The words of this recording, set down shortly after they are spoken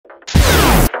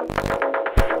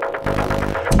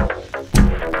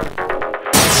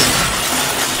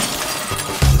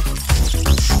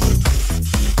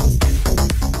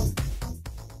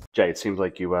it seems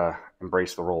like you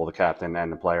embrace the role of the captain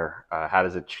and the player. How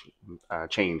does it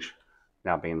change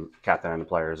now being captain and the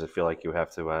player? Does it feel like you have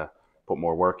to put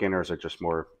more work in, or is it just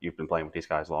more you've been playing with these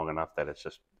guys long enough that it's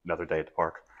just another day at the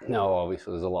park? No,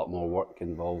 obviously there's a lot more work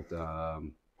involved.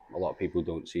 A lot of people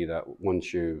don't see that.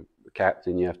 Once you're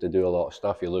captain, you have to do a lot of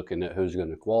stuff. You're looking at who's going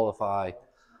to qualify.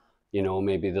 You know,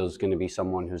 maybe there's going to be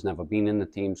someone who's never been in the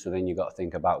team, so then you got to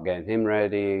think about getting him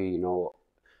ready. You know,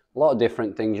 a lot of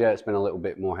different things. Yeah, it's been a little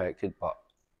bit more hectic, but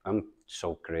I'm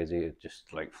so crazy. It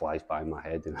just like flies by my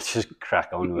head, and I just crack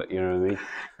on with it. You know what I mean?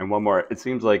 And one more. It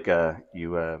seems like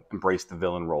you embrace the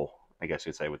villain role, I guess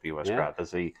you'd say, with the U.S. Yeah. crowd.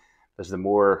 Does the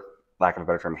more, lack of a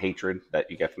better term, hatred that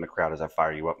you get from the crowd, does that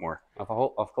fire you up more?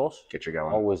 Of course. Get you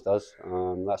going? Always does.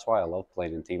 That's why I love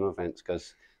playing in team events,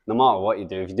 because no matter what you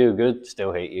do, if you do good,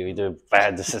 still hate you. If you do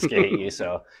bad, they just hate you.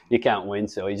 So you can't win.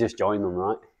 So you just join them,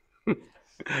 right?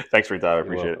 Thanks for your time. I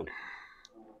appreciate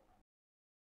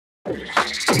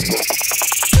it.